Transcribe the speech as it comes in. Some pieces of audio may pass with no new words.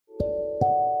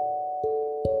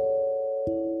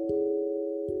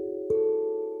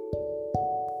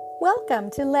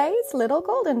Welcome to Lay's Little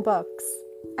Golden Books.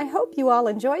 I hope you all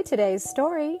enjoy today's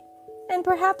story. And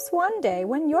perhaps one day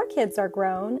when your kids are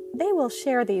grown, they will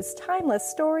share these timeless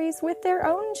stories with their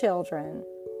own children.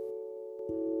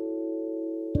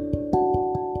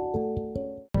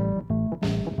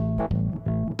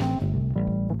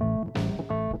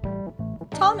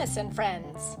 Thomas and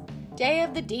Friends, Day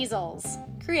of the Diesels,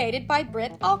 created by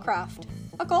Britt Allcroft,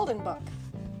 a golden book.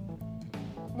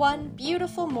 One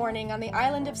beautiful morning on the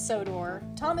island of Sodor,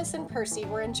 Thomas and Percy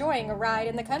were enjoying a ride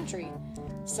in the country.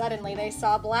 Suddenly they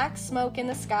saw black smoke in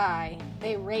the sky.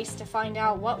 They raced to find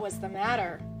out what was the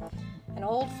matter. An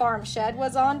old farm shed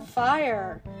was on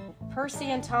fire.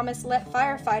 Percy and Thomas let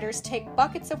firefighters take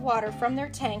buckets of water from their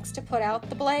tanks to put out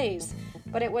the blaze,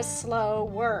 but it was slow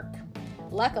work.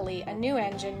 Luckily, a new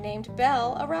engine named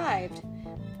Belle arrived.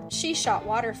 She shot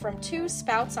water from 2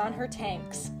 spouts on her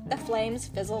tanks. The flames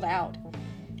fizzled out.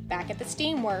 Back at the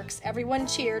steamworks, everyone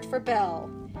cheered for Belle.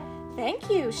 "Thank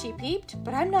you," she peeped,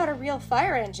 "but I'm not a real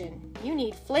fire engine. You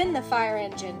need Flynn the fire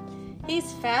engine.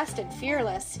 He's fast and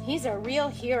fearless. He's a real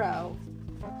hero."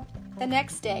 The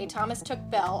next day, Thomas took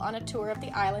Belle on a tour of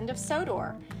the island of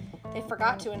Sodor. They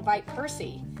forgot to invite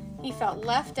Percy. He felt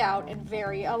left out and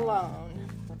very alone.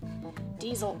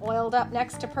 Diesel oiled up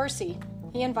next to Percy.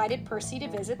 He invited Percy to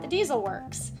visit the diesel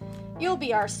works. "You'll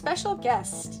be our special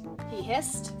guest," he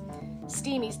hissed.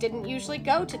 Steamies didn't usually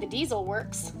go to the diesel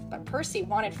works, but Percy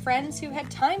wanted friends who had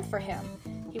time for him.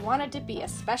 He wanted to be a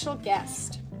special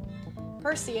guest.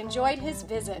 Percy enjoyed his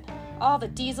visit. All the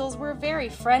diesels were very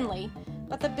friendly,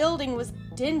 but the building was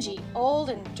dingy, old,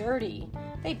 and dirty.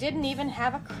 They didn't even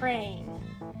have a crane.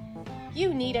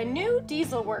 "You need a new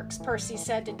diesel works," Percy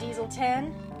said to Diesel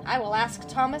 10. "I will ask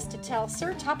Thomas to tell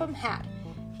Sir Topham Hatt.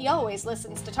 He always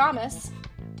listens to Thomas."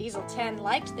 Diesel 10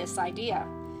 liked this idea.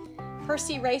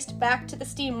 Percy raced back to the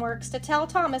steamworks to tell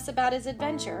Thomas about his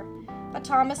adventure, but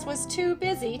Thomas was too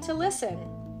busy to listen.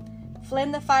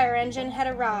 Flynn the fire engine had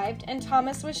arrived, and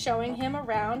Thomas was showing him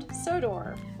around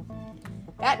Sodor.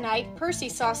 That night, Percy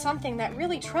saw something that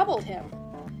really troubled him.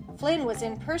 Flynn was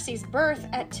in Percy's berth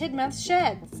at Tidmouth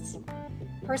Sheds.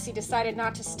 Percy decided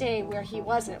not to stay where he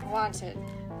wasn't wanted.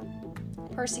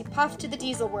 Percy puffed to the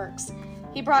diesel works.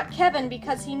 He brought Kevin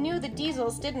because he knew the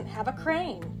diesels didn't have a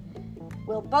crane.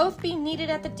 "We'll both be needed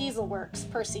at the diesel works,"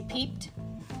 Percy peeped.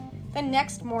 The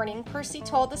next morning, Percy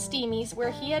told the Steamies where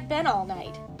he had been all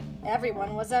night.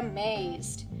 Everyone was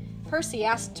amazed. Percy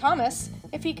asked Thomas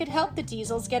if he could help the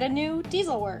diesels get a new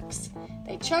diesel works.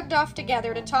 They chugged off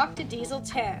together to talk to Diesel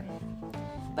 10.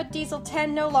 But Diesel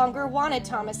 10 no longer wanted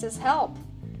Thomas's help.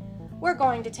 "We're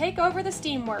going to take over the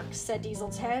steamworks," said Diesel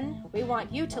 10. "We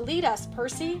want you to lead us,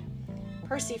 Percy."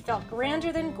 Percy felt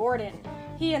grander than Gordon.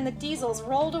 He and the diesels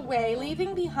rolled away,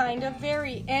 leaving behind a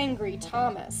very angry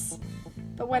Thomas.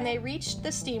 But when they reached the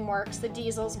steamworks, the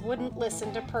diesels wouldn't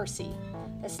listen to Percy.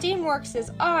 "The steamworks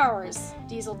is ours,"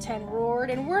 Diesel 10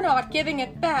 roared, "and we're not giving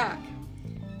it back."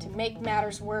 To make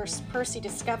matters worse, Percy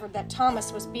discovered that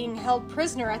Thomas was being held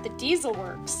prisoner at the diesel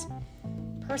works.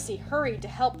 Percy hurried to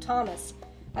help Thomas.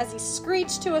 As he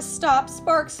screeched to a stop,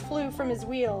 sparks flew from his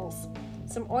wheels.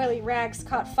 Some oily rags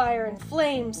caught fire and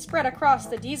flames spread across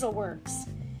the diesel works.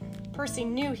 Percy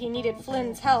knew he needed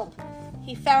Flynn's help.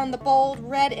 He found the bold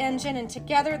red engine, and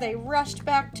together they rushed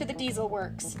back to the diesel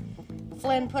works.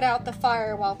 Flynn put out the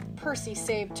fire while Percy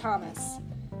saved Thomas.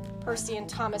 Percy and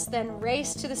Thomas then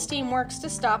raced to the steamworks to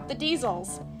stop the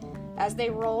diesels. As they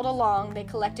rolled along, they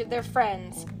collected their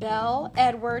friends: Belle,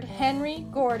 Edward, Henry,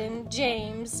 Gordon,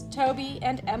 James, Toby,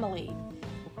 and Emily.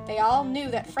 They all knew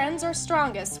that friends are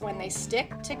strongest when they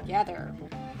stick together.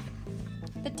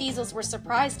 The diesels were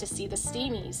surprised to see the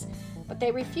Steamies, but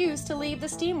they refused to leave the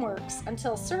steamworks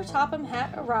until Sir Topham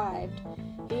Hatt arrived.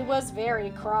 He was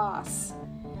very cross.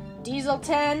 "Diesel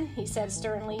 10, he said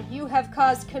sternly, "you have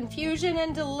caused confusion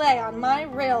and delay on my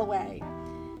railway."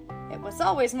 "It was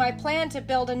always my plan to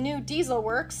build a new diesel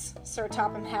works," Sir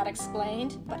Topham Hatt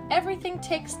explained, "but everything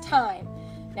takes time.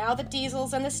 Now the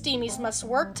diesels and the Steamies must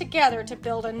work together to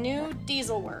build a new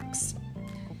diesel works."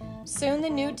 Soon the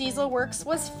new diesel works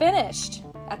was finished.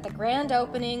 At the grand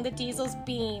opening, the diesels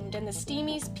beamed and the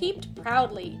Steamies peeped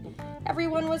proudly.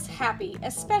 Everyone was happy,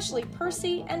 especially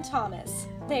Percy and Thomas.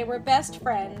 They were best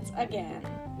friends again.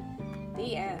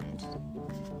 The end.